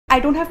I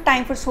don't have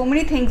time for so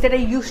many things that I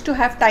used to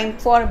have time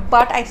for,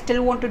 but I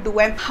still want to do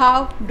them.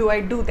 How do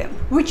I do them?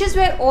 Which is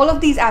where all of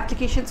these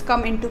applications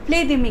come into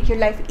play. They make your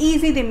life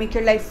easy, they make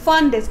your life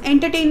fun. There's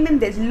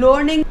entertainment, there's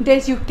learning,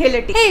 there's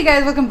utility. Hey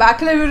guys, welcome back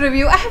to Libro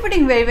review. I have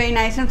been very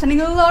nice. I'm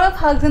sending a lot of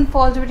hugs and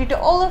positivity to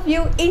all of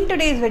you. In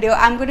today's video,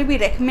 I'm going to be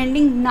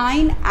recommending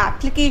 9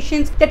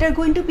 applications that are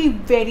going to be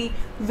very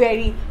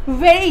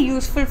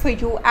useful for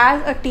you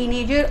as a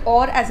teenager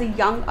or as a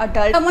young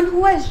adult, someone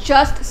who has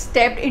just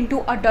stepped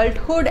into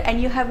adulthood and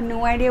you have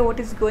no idea what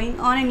is going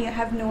on and you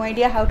have no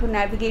idea how to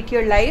navigate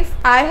your life.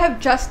 I have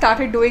just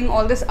started doing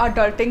all this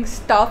adulting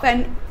stuff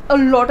and a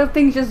lot of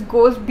things just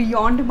goes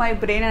beyond my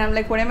brain and I'm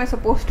like, what am I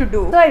supposed to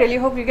do? So I really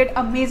hope you get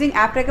amazing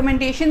app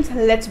recommendations.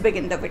 Let's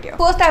begin the video.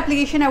 First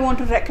application I want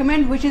to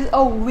recommend, which is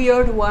a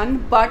weird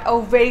one but a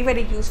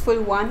very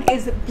useful one,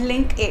 is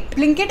Blinkit.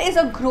 Blinkit is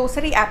a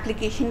grocery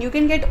application. You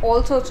can get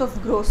all sorts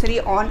of grocery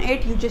on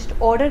it. You just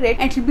order it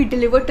and it will be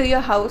delivered to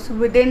your house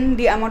within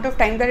the amount of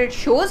time that it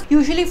shows.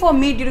 Usually for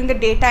me during the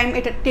daytime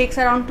it takes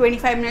around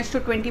 25 minutes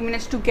to 20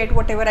 minutes to get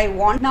whatever I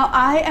want. Now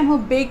I am a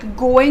big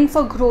going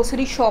for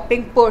grocery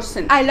shopping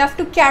person. I love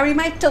to carry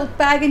my tote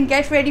bag and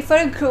get ready for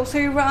a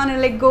grocery run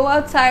and like go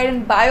outside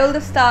and buy all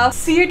the stuff,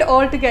 see it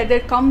all together,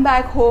 come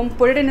back home,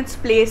 put it in its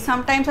place.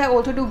 Sometimes I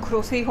also do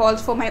grocery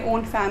hauls for my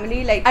own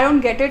family. Like, I don't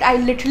get it. I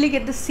literally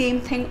get the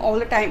same thing all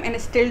the time and I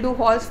still do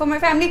hauls for my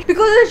family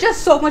because it's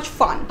just so much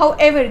fun.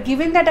 However,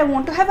 given that I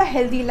want to have a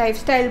healthy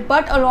lifestyle,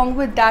 but along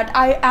with that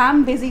I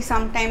am busy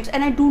sometimes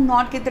and I do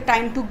not get the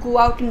time to go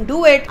out and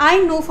do it, I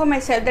know for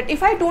myself that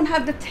if I don't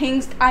have the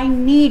things I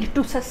need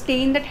to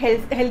sustain that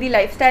healthy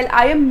lifestyle,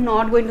 I am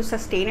not going to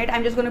sustain it.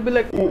 I'm just going to be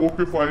like, oh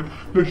okay fine,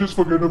 let's just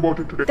forget about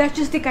it today. That's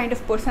just the kind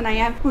of person I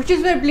am, which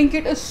is where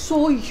Blinkit is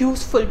so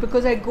useful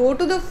because I go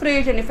to the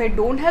fridge and if I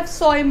don't have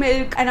soy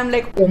milk and I'm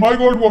like, oh my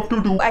god, what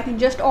to do, I can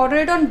just order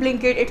it on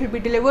Blinkit. It will be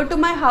delivered to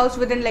my house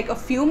within like a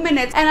few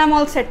minutes and I'm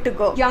all set to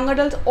go. Young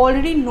adults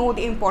already know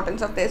the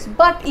importance of this,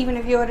 but even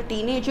if you're a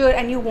teenager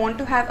and you want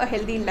to have a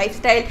healthy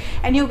lifestyle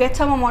and you get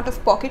some amount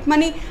of pocket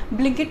money,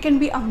 Blinkit can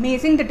be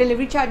amazing. The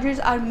delivery charges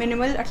are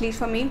minimal, at least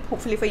for me,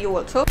 hopefully for you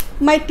also.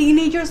 My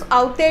teenagers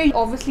out there,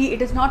 obviously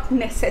it is not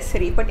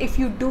necessary, but if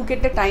you do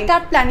get the time,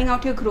 start planning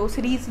out your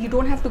groceries. You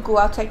don't have to go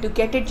outside to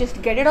get it,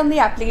 just get it on the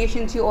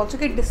applications. You also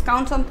get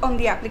discounts on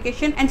the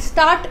application and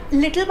start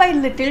little by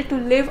little to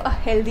live a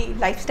healthy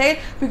lifestyle,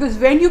 because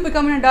when you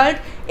become an adult,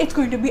 it's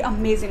going to be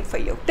amazing for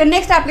you. The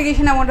next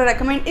application I want to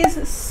recommend is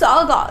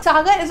SAGA.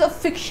 SAGA is a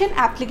fiction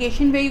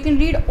application where you can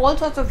read all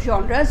sorts of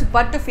genres,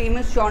 but the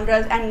famous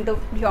genres and the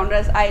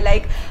genres I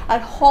like are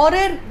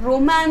horror,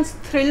 romance,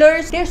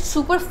 thrillers. They're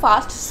super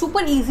fast,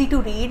 super easy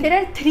to read.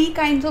 There are 3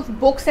 kinds of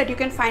books that you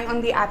can find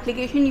on the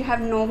application. You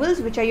have novels,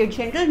 which are your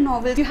general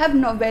novels. You have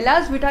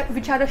novellas,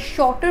 which are a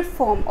shorter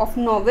form of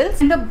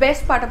novels. And the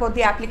best part about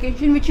the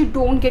application, which you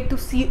don't get to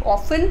see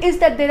often, is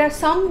that there are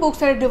some books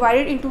that are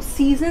divided into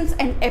seasons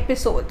and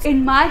episodes.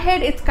 In my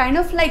head, it's kind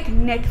of like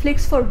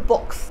Netflix for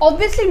books.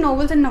 Obviously,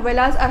 novels and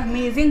novellas are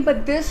amazing,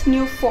 but this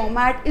new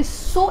format is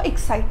so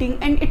exciting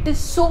and it is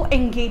so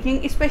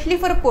engaging, especially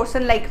for a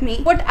person like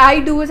me. What I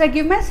do is I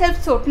give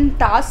myself certain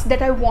tasks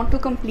that I want to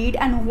complete,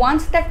 and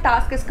once that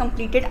task is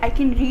completed, I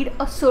can read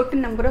a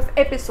certain number of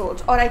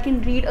episodes or I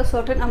can read a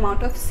certain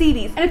amount of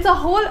series, and it's a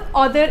whole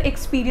other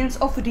experience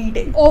of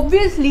reading.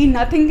 Obviously,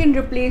 nothing can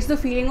replace the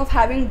feeling of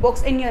having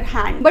books in your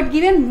hand, but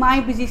given my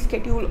busy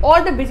schedule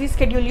or the busy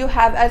schedule you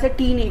have as a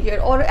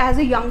teenager or as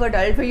a young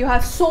adult where you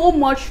have so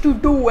much to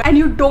do and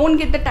you don't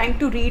get the time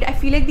to read, I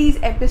feel like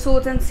these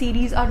episodes and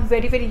series are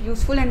very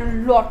useful and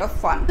a lot of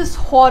fun. This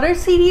horror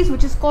series,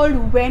 which is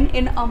called When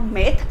in a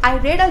Myth, I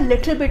read a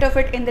little bit of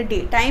it in the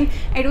daytime.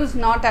 It was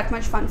not that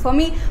much fun for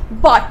me,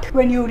 but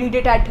when you read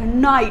it at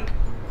night,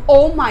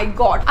 oh my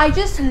god, I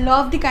just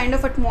love the kind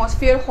of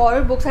atmosphere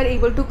horror books are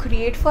able to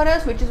create for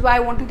us, which is why I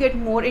want to get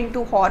more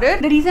into horror.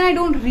 The reason I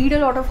don't read a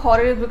lot of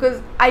horror is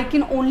because I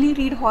can only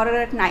read horror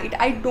at night.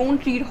 I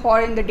don't read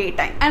horror in the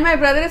daytime, and my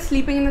brother is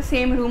sleeping in the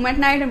same room at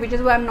night, and which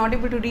is why I'm not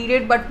able to read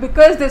it. But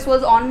because this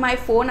was on my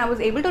phone, I was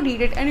able to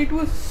read it and it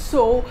was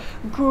so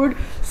good,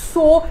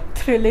 so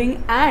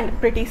thrilling and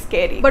pretty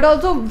scary, but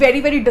also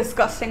very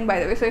disgusting,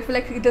 by the way. So if you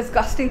like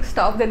disgusting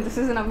stuff, then this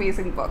is an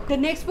amazing book. The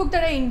next book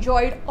that I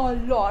enjoyed a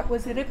lot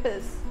was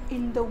Ripples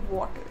in the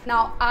Water.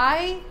 Now,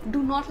 I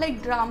do not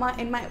like drama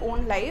in my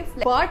own life,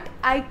 but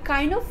I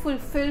kind of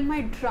fulfill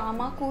my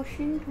drama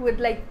quotient with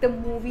like the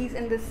movies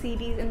and the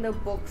series and the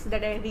books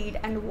that I read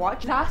and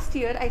watch. Last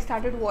year, I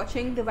started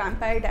watching The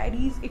Vampire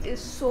Diaries. It is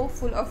so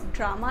full of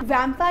drama.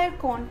 Vampire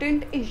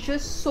content is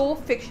just so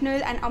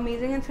fictional and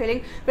amazing and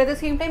thrilling, but at the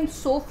same time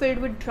so filled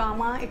with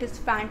drama. It is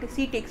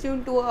fantasy, takes you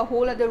into a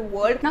whole other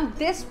world. Now,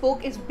 this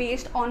book is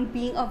based on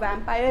being a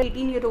vampire.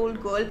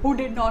 18-year-old girl who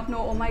did not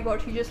know, oh my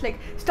god, she just like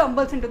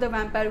stumbles into the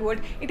vampire world.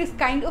 It is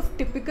kind of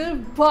typical,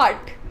 but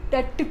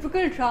that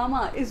typical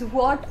drama is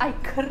what I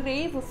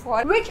crave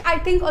for, which I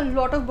think a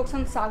lot of books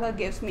on Saga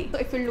gives me. So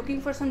if you're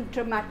looking for some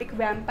dramatic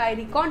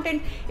vampire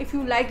content, if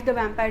you liked the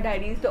Vampire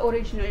Diaries, the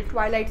original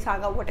Twilight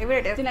Saga, whatever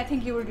it is, then I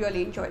think you would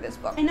really enjoy this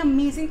book. An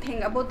amazing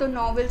thing about the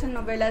novels and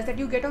novellas that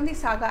you get on the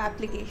Saga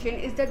application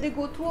is that they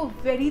go through a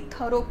very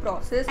thorough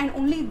process, and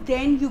only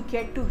then you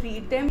get to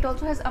read them. It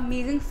also has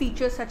amazing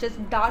features such as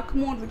dark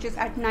mode, which is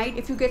at night.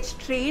 If you get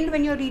strained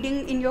when you're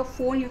reading in your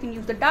phone, you can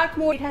use the dark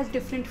mode. It has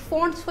different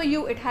fonts for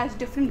you, it has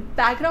different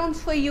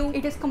backgrounds for you.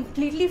 It is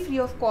completely free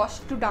of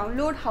cost to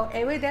download.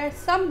 However, there are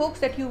some books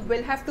that you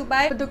will have to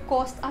buy, but the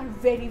costs are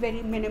very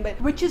minimal,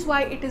 which is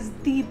why it is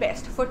the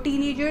best for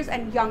teenagers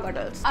and young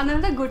adults.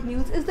 Another good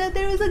news is that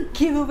there is a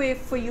giveaway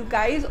for you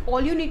guys.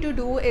 All you need to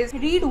do is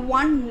read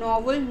one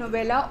novel,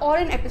 novella or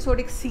an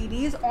episodic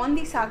series on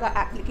the Saga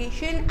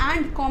application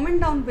and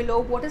comment down below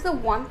what is the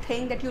one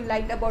thing that you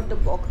liked about the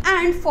book,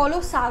 and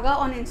follow Saga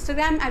on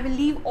Instagram. I will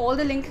leave all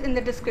the links in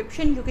the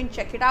description, you can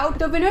check it out.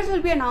 The winners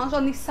will be announced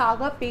on the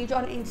Saga page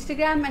on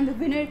Instagram, and the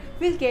winner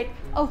will get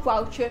a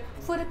voucher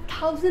for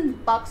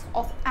 $1,000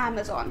 of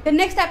Amazon. The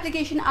next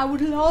application I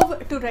would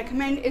love to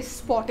recommend is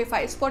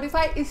Spotify.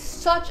 Spotify is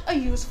such a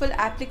useful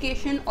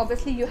application.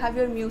 Obviously you have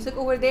your music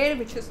over there,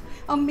 which is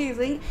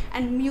amazing,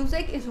 and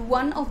music is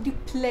one of the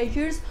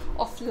pleasures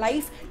of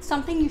life,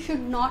 something you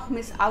should not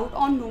miss out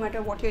on no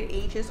matter what your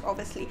age is,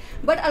 obviously.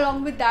 But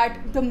along with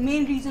that, the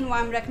main reason why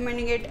I'm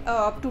recommending it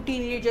to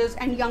teenagers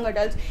and young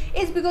adults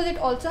is because it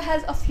also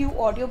has a few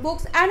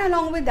audiobooks, and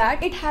along with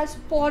that it has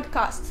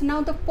podcasts.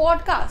 Now the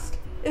podcast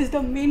is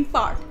the main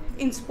part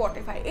in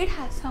Spotify. It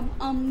has some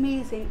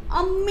amazing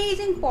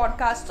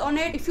podcasts on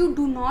it. If you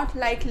do not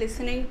like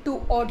listening to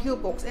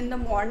audiobooks in the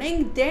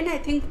morning, then I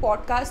think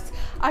podcasts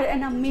are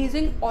an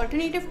amazing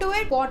alternative to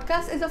it.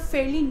 Podcast is a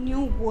fairly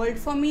new world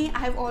for me. I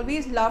have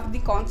always loved the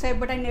concept,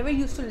 but I never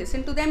used to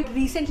listen to them.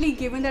 Recently,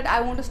 given that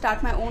I want to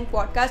start my own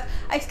podcast,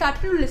 I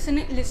started to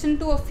listen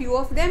to a few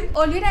of them.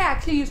 Earlier I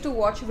actually used to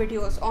watch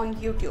videos on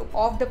YouTube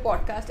of the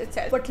podcast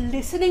itself, but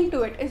listening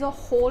to it is a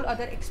whole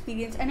other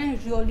experience, and I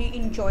really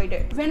enjoyed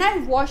it. When I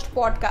watched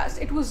podcast,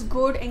 it was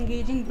good,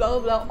 engaging, blah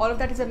blah, all of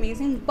that is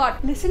amazing,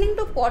 but listening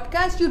to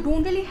podcast, you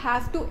don't really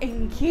have to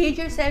engage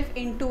yourself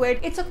into it.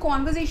 It's a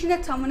conversation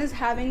that someone is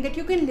having that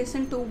you can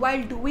listen to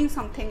while doing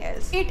something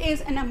else. It is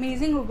an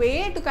amazing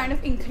way to kind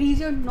of increase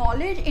your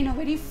knowledge in a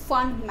very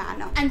fun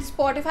manner, and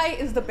Spotify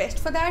is the best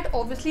for that.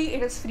 Obviously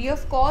it is free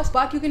of cost,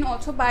 but you can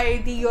also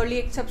buy the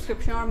yearly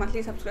subscription or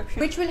monthly subscription,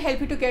 which will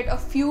help you to get a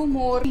few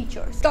more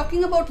features.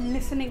 Talking about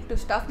listening to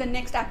stuff, the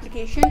next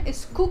application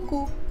is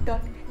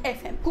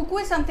Cuckoo.fm. Cuckoo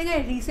is something I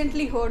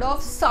recently heard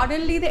of.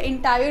 Suddenly the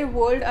entire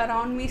world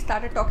around me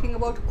started talking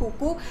about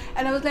Cuckoo,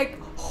 and I was like,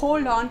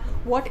 hold on,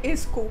 what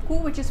is Cuckoo?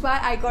 Which is why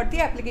I got the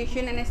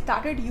application and I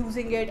started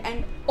using it,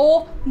 and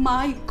oh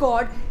my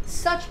god,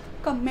 such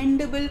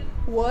commendable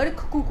work.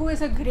 Cuckoo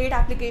is a great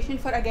application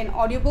for, again,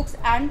 audiobooks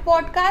and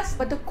podcasts,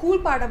 but the cool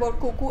part about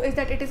Cuckoo is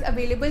that it is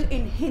available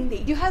in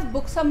Hindi. You have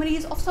book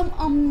summaries of some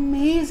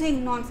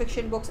amazing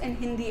non-fiction books in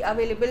Hindi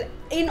available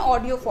in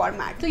audio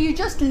format, so you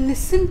just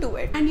listen to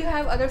it, and you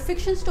have other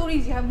fiction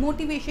stories, you have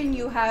motivation,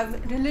 you have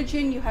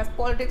religion, you have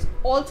politics,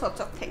 all sorts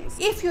of things.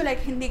 If you like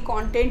Hindi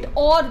content,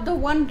 or the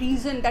one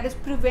reason that is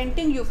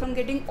preventing you from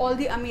getting all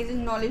the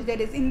amazing knowledge there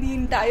is in the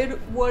entire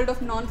world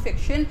of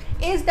non-fiction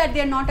is that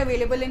they are not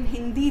available in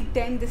Hindi,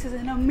 then this is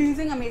an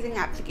amazing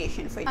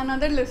application for you.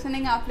 Another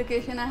listening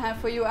application I have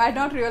for you, I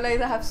don't realize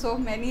I have so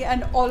many,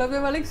 and all of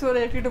them are like so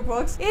related to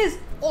books, is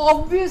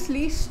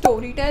obviously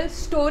Storytel.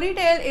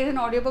 Storytel is an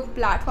audiobook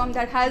platform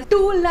that has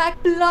 2 lakh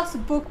plus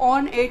book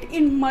on it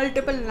in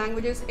multiple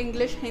languages,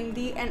 English,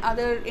 Hindi and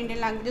other Indian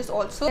languages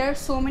also. There are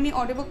so many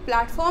audiobook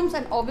platforms,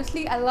 and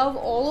obviously I love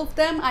all of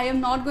them. I am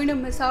not going to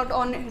miss out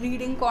on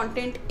reading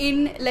content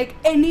in like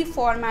any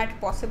format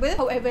possible.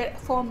 However,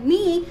 for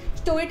me,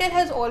 Storytel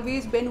has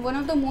always been one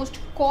of the most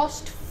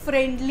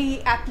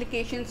cost-friendly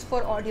applications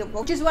for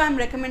audiobook, which is why I'm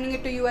recommending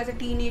it to you as a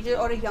teenager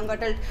or a young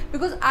adult,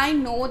 because I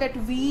know that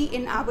we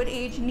in our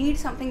age need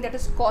something that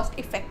is cost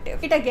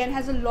effective. It again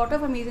has a lot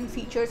of amazing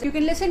features. You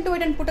can listen to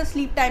it and put a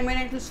sleep timer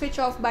and it will switch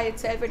off by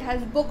itself. It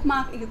has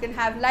bookmark, you can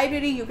have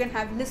library, you can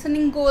have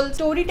listening goals.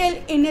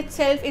 Storytel in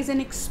itself is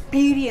an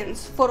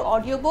experience for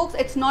audiobooks.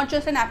 It's not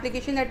just an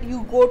application that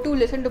you go to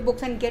listen to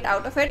books and get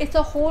out of it. It's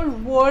a whole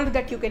world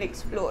that you can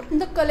explore.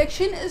 The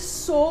collection is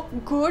so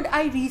good.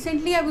 I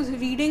was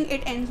reading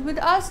It Ends With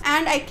Us,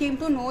 and I came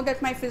to know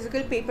that my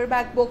physical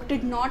paperback book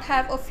did not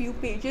have a few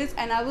pages,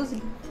 and I was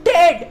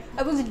dead.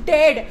 I was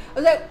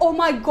like, oh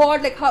my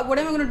god, like what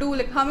am I going to do?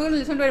 Like how am I going to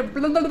listen to it?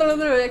 Blah, blah, blah,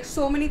 blah, like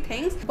so many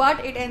things.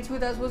 But It Ends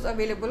With Us was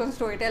available on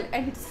Storytel,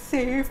 and it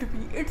saved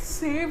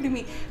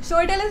me.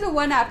 Storytel is the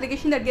one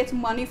application that gets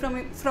money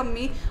from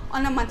me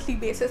on a monthly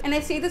basis, and I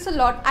say this a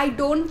lot. I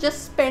don't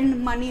just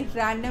spend money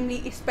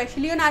randomly,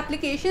 especially on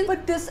applications,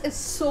 but this is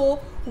so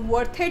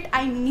worth it.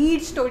 I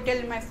need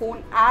Storytel in my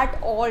phone at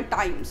all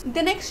times.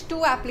 The next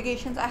two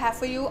applications I have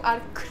for you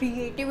are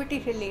creativity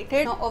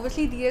related. Now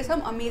obviously these are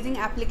some amazing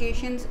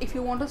applications if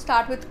you want to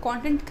start with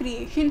content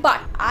creation,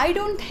 but I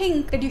don't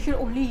think that you should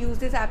only use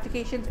these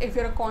applications if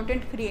you're a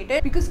content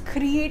creator, because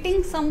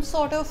creating some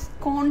sort of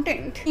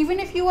content, even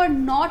if you are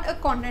not a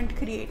content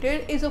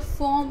creator, is a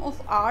form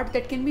of art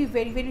that can be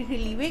very, very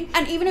relieving.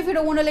 And even if you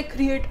don't want to like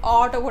create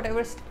art or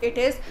whatever it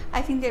is,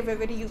 I think they're very,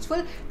 very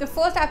useful. The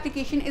first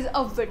application is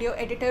a video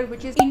editor,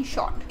 which is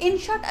InShot.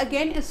 InShot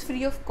again is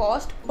free of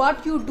cost,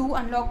 but you do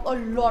unlock a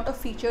lot of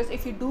features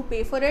if you do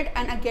pay for it,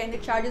 and again the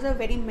charges are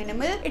very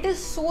minimal. It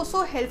is so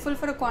helpful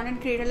for a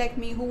content creator like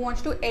me who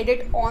wants to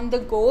edit on the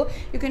go.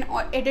 You can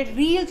edit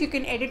reels, you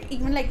can edit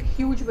even like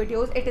huge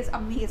videos. It is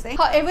amazing.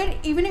 However,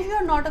 even if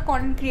you're not a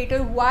content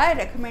creator, why I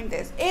recommend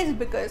this is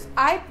because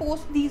I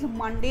post these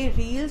Monday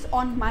reels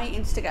on my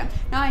Instagram.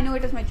 Now I know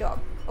it is my job,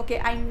 okay,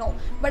 I know,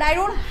 but I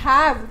don't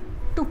have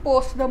to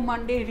post the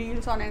Monday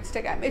reels on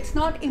Instagram. It's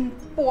not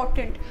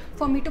important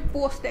for me to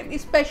post them,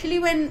 especially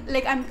when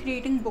like I'm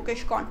creating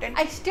bookish content.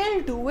 I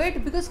still do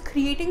it because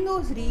creating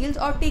those reels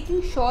or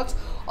taking shots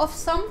of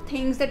some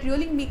things that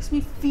really makes me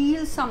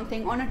feel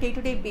something on a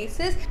day-to-day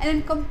basis, and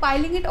then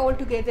compiling it all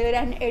together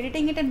and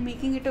editing it and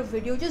making it a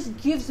video just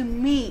gives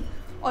me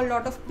a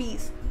lot of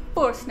peace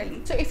personally.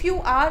 So if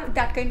you are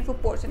that kind of a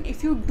person,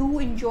 if you do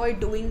enjoy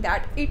doing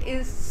that, it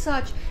is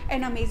such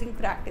an amazing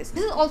practice.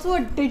 This is also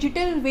a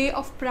digital way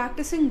of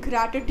practicing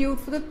gratitude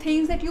for the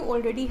things that you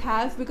already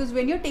have, because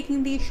when you're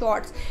taking these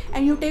shots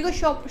and you take a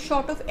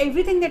shot of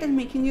everything that is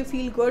making you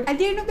feel good, at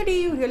the end of the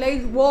day you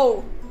realize,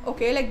 whoa,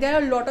 okay, like there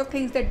are a lot of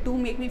things that do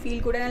make me feel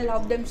good and I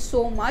love them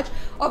so much.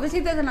 Obviously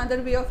there's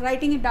another way of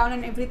writing it down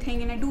and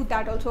everything, and I do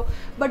that also,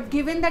 but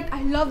given that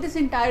I love this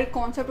entire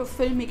concept of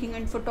filmmaking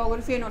and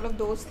photography and all of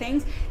those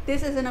things,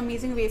 this is an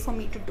amazing way for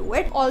me to do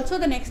it. Also,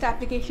 the next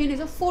application is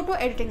a photo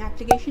editing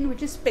application,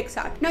 which is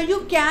PicsArt. Now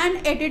you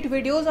can edit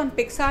videos on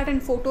PicsArt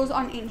and photos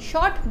on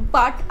InShot,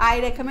 but I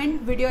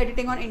recommend video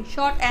editing on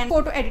InShot and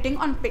photo editing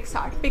on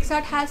PicsArt.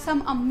 PicsArt has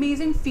some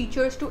amazing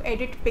features to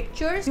edit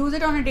pictures. Use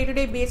it on a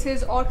day-to-day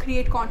basis or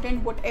create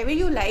content, whatever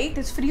you like.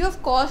 It's free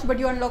of cost, but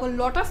you unlock a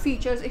lot of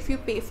features if you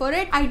pay for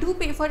it. I do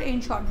pay for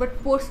InShot,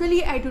 but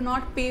personally I do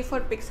not pay for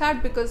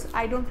PicsArt because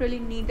I don't really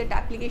need that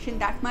application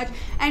that much,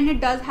 and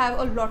it does have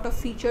a lot of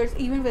features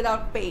even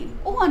without paying.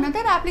 Oh,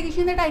 another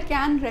application that I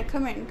can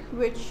recommend,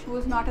 which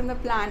was not in the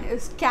plan,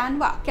 is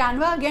Canva.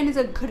 Canva again is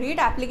a great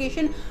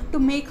application to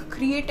make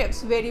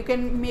creatives, where you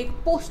can make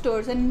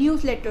posters and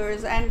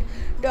newsletters and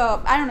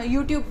I don't know,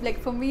 YouTube, like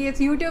for me it's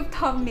YouTube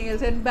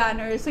thumbnails and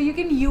banners. So you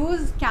can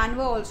use Canva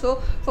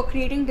also for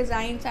creating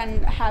designs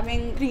and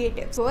having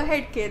creatives. Go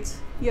ahead kids,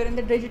 you're in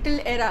the digital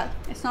era.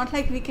 It's not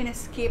like we can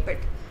escape it.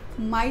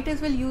 Might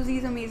as well use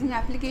these amazing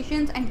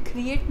applications and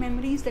create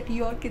memories that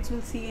your kids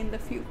will see in the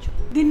future.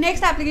 The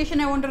next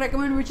application I want to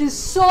recommend, which is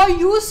so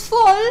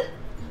useful,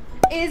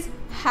 is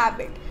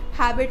Habit.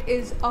 Habit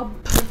is a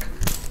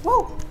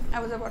whoa, I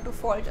was about to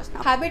fall just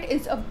now. Habit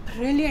is a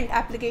brilliant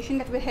application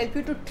that will help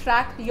you to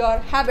track your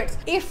habits.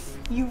 If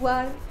you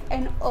are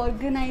an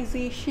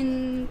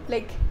organization,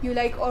 like you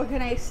like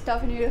organized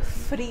stuff and you're a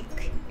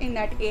freak in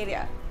that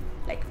area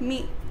like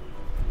me,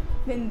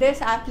 then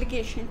this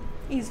application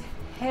is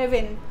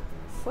heaven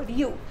for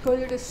you,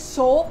 because it is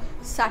so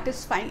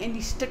satisfying, and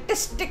the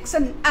statistics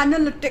and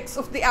analytics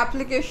of the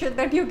application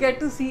that you get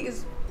to see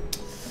is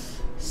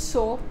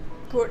so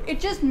good. It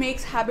just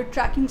makes habit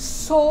tracking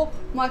so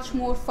much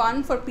more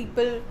fun for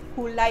people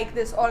who like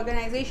this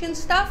organization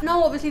stuff.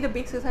 Now obviously the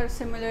basics are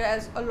similar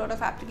as a lot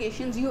of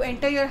applications. You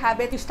enter your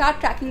habits, you start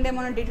tracking them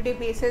on a day-to-day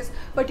basis,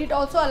 but it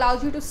also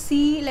allows you to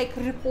see like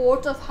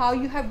reports of how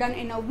you have done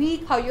in a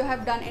week, how you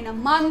have done in a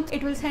month.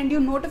 It will send you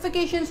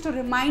notifications to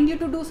remind you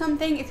to do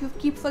something if you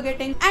keep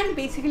forgetting, and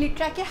basically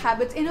track your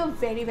habits in a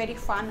very, very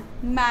fun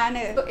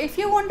manner. So if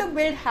you want to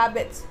build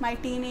habits, my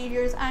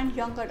teenagers and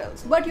young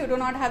adults, but you do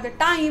not have the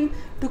time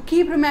to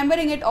keep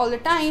remembering it all the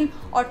time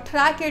or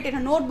track it in a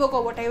notebook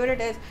or whatever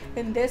it is,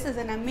 then this is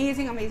an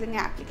amazing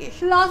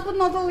application. Last but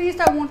not the least,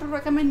 I want to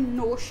recommend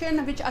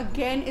Notion, which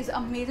again is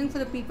amazing for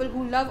the people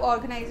who love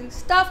organizing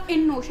stuff.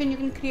 In Notion you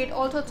can create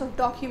all sorts of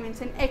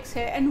documents in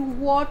Excel and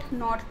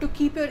whatnot to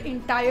keep your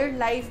entire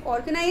life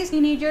organized.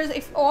 Teenagers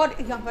or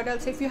young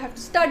adults, if you have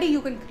to study,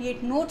 you can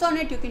create notes on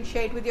it, you can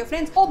share it with your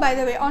friends. Oh, by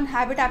the way, on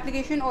Habit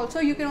application also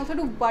you can also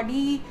do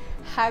buddy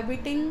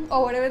habiting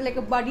or whatever, like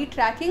a buddy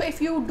tracking. So if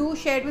you do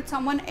share it with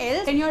someone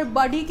else, then your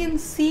buddy can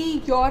see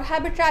your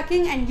habit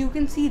tracking and you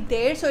can see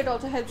theirs, so it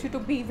also helps you to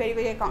be very,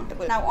 very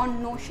accountable. Now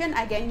on Notion,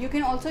 again, you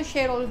can also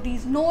share all of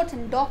these notes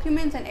and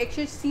documents and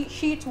Excel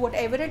sheets,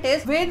 whatever it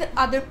is, with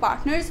other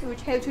partners,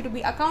 which helps you to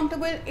be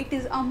accountable. It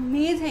is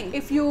amazing.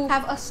 If you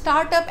have a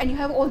startup and you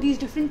have all these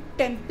different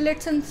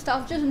templates and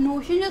stuff, just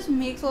Notion just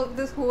makes all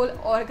this whole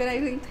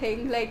organizing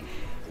thing, like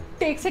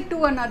takes it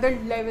to another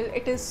level.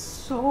 It is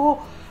so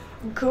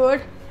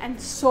good and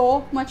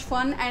so much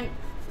fun, and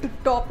to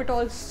top it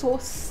all, so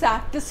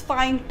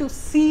satisfying to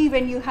see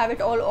when you have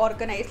it all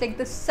organized. Like,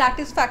 the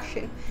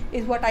satisfaction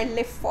is what I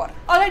live for.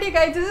 Alrighty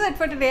guys, this is it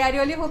for today. I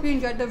really hope you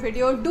enjoyed the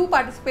video. Do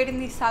participate in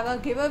the SAGA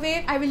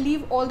giveaway. I will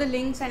leave all the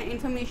links and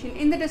information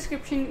in the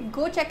description.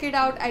 Go check it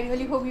out. I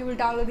really hope you will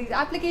download these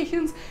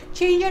applications,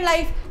 change your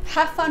life,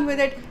 have fun with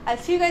it. I'll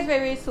see you guys very,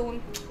 very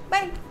soon.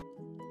 Bye.